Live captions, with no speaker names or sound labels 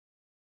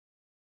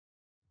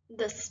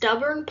The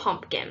Stubborn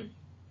Pumpkin.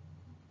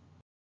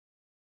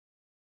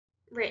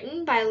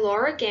 Written by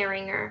Laura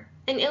Geringer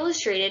and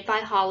illustrated by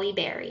Holly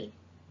Berry.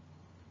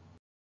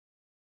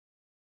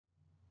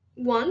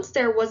 Once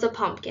there was a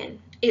pumpkin.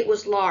 It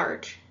was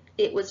large.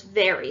 It was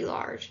very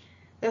large.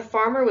 The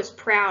farmer was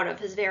proud of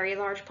his very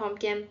large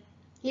pumpkin.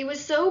 He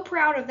was so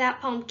proud of that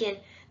pumpkin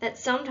that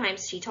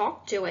sometimes he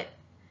talked to it.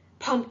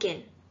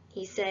 "Pumpkin,"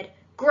 he said,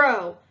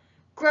 "grow,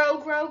 grow,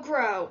 grow,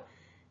 grow."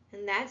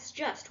 And that's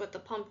just what the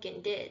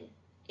pumpkin did.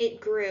 It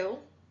grew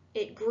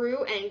and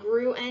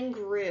grew and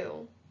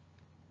grew.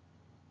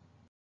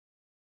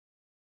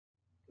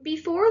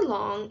 Before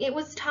long, it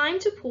was time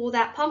to pull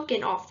that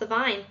pumpkin off the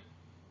vine.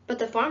 But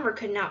the farmer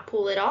could not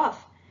pull it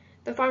off.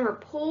 The farmer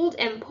pulled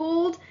and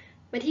pulled,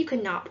 but he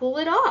could not pull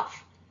it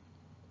off.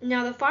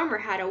 Now the farmer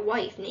had a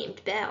wife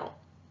named Belle.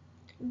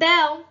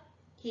 "Belle,"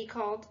 he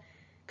called,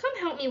 "come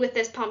help me with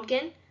this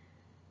pumpkin."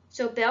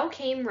 So Belle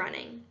came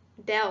running.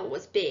 Belle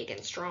was big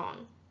and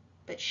strong,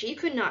 but she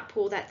could not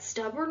pull that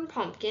stubborn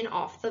pumpkin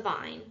off the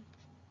vine.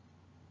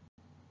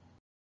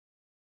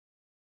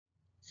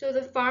 So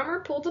the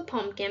farmer pulled the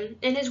pumpkin,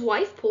 and his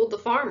wife pulled the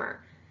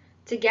farmer.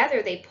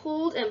 Together they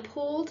pulled and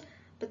pulled,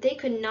 but they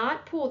could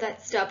not pull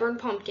that stubborn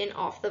pumpkin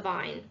off the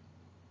vine.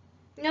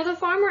 Now the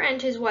farmer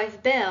and his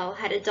wife Belle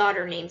had a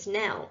daughter named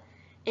Nell,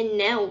 and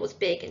Nell was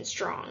big and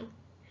strong.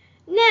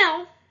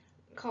 "Nell,"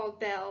 called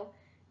Belle,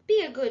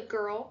 "be a good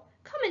girl.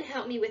 Come and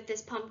help me with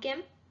this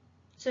pumpkin."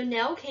 So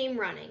Nell came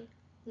running.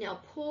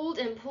 Nell pulled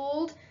and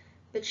pulled,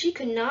 but she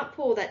could not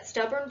pull that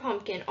stubborn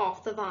pumpkin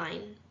off the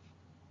vine.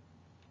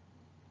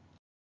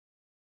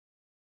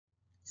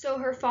 So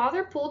her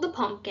father pulled the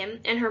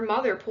pumpkin, and her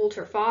mother pulled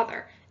her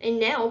father, and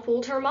Nell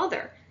pulled her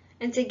mother,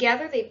 and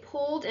together they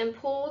pulled and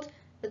pulled,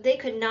 but they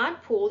could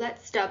not pull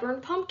that stubborn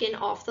pumpkin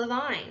off the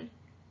vine.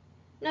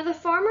 Now the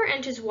farmer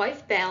and his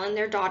wife Belle and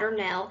their daughter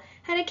Nell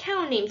had a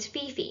cow named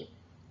Fifi,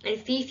 and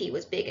Fifi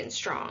was big and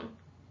strong.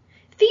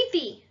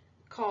 "Fifi,"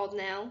 called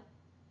Nell,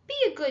 "be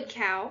a good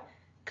cow.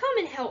 Come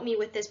and help me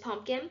with this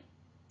pumpkin."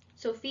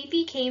 So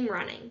Fifi came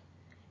running.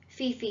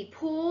 Fifi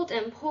pulled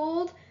and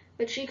pulled,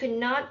 but she could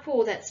not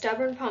pull that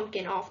stubborn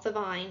pumpkin off the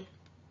vine.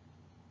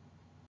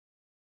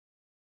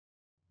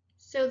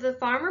 So the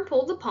farmer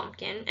pulled the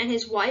pumpkin, and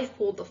his wife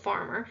pulled the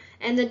farmer,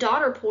 and the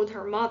daughter pulled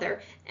her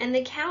mother, and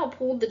the cow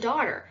pulled the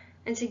daughter,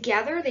 and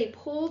together they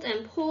pulled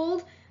and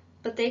pulled,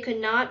 but they could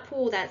not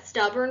pull that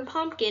stubborn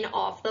pumpkin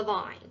off the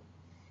vine.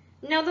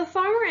 Now the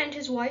farmer and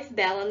his wife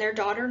Belle and their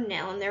daughter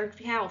Nell and their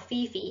cow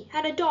Fifi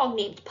had a dog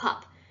named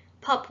Pup.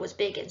 Pup was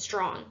big and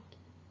strong.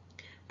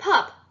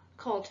 "Pup,"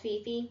 called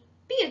Fifi,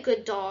 "be a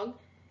good dog.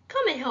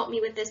 Come and help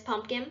me with this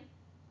pumpkin."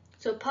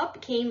 So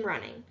Pup came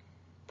running.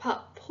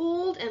 Pup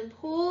pulled and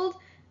pulled,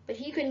 but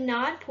he could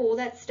not pull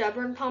that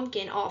stubborn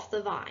pumpkin off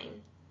the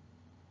vine.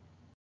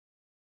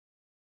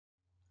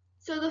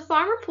 So the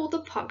farmer pulled the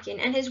pumpkin,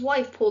 and his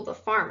wife pulled the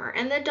farmer,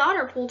 and the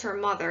daughter pulled her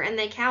mother, and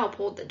the cow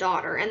pulled the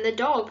daughter, and the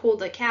dog pulled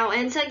the cow,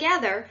 and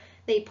together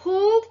they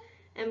pulled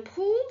and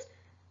pulled,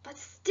 but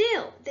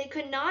still they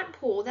could not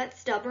pull that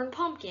stubborn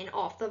pumpkin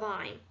off the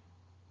vine.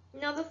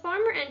 Now the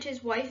farmer and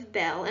his wife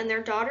Belle and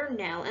their daughter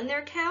Nell and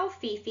their cow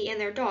Fifi and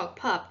their dog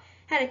Pup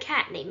had a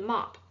cat named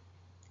Mop,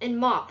 and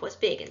Mop was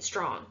big and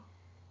strong.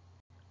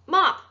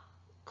 "Mop,"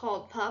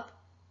 called Pup,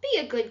 "be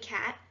a good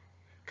cat.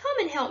 Come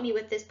and help me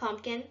with this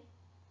pumpkin."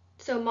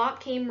 So Mop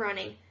came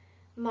running.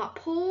 Mop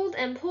pulled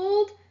and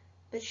pulled,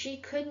 but she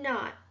could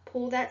not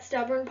pull that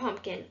stubborn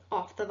pumpkin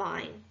off the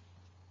vine.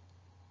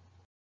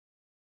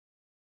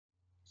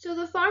 So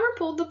the farmer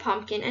pulled the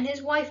pumpkin, and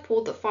his wife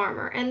pulled the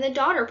farmer, and the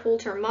daughter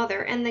pulled her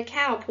mother, and the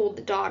cow pulled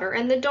the daughter,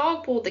 and the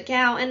dog pulled the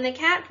cow, and the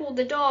cat pulled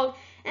the dog,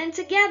 and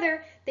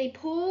together they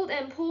pulled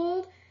and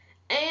pulled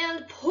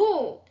and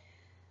pulled,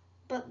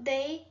 but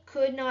they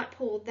could not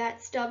pull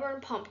that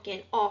stubborn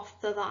pumpkin off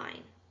the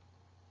vine.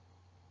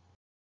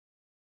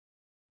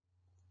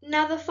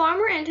 Now the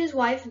farmer and his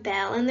wife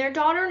Belle and their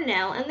daughter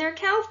Nell and their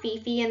cow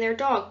Fifi and their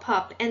dog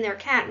Pup and their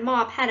cat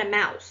Mop had a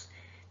mouse.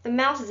 The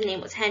mouse's name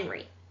was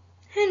Henry.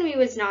 Henry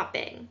was not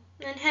big,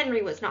 and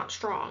Henry was not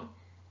strong.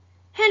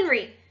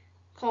 "Henry,"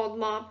 called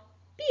Mop,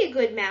 "be a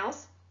good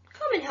mouse.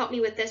 Come and help me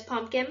with this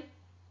pumpkin."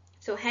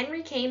 So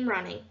Henry came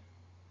running.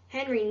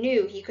 Henry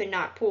knew he could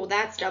not pull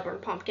that stubborn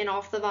pumpkin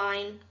off the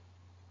vine.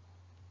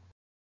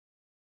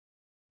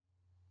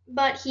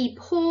 But he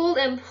pulled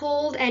and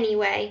pulled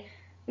anyway.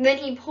 Then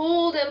he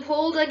pulled and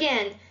pulled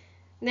again.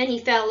 Then he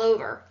fell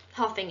over,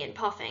 huffing and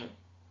puffing.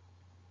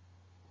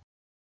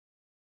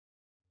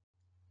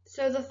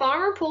 So the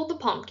farmer pulled the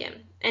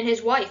pumpkin, and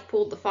his wife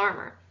pulled the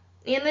farmer,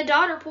 and the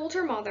daughter pulled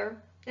her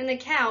mother, and the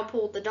cow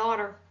pulled the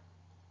daughter.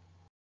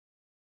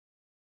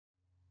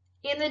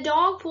 And the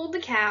dog pulled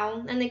the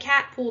cow, and the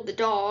cat pulled the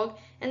dog,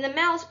 and the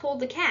mouse pulled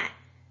the cat,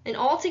 and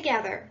all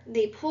together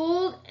they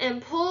pulled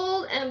and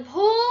pulled and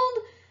pulled.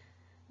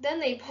 Then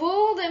they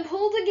pulled and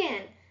pulled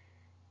again,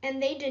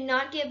 and they did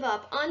not give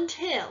up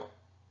until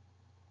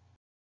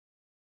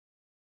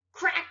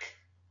crack!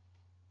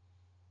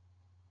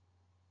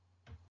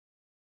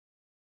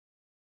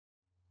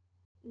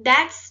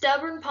 That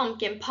stubborn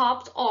pumpkin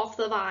popped off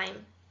the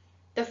vine.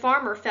 The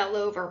farmer fell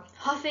over,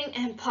 huffing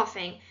and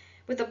puffing,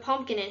 with the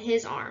pumpkin in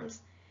his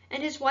arms,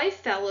 and his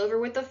wife fell over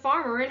with the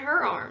farmer in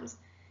her arms,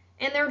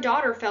 and their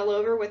daughter fell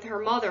over with her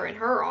mother in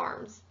her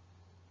arms.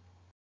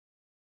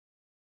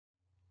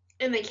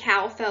 And the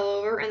cow fell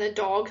over, and the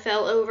dog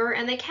fell over,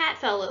 and the cat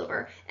fell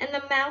over, and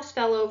the mouse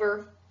fell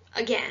over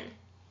again.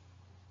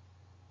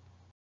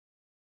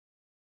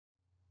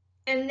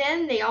 And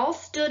then they all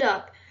stood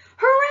up.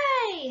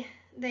 "Hooray!"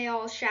 they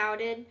all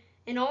shouted,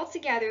 and all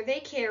together they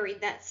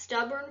carried that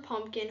stubborn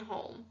pumpkin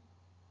home.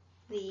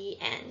 The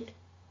end.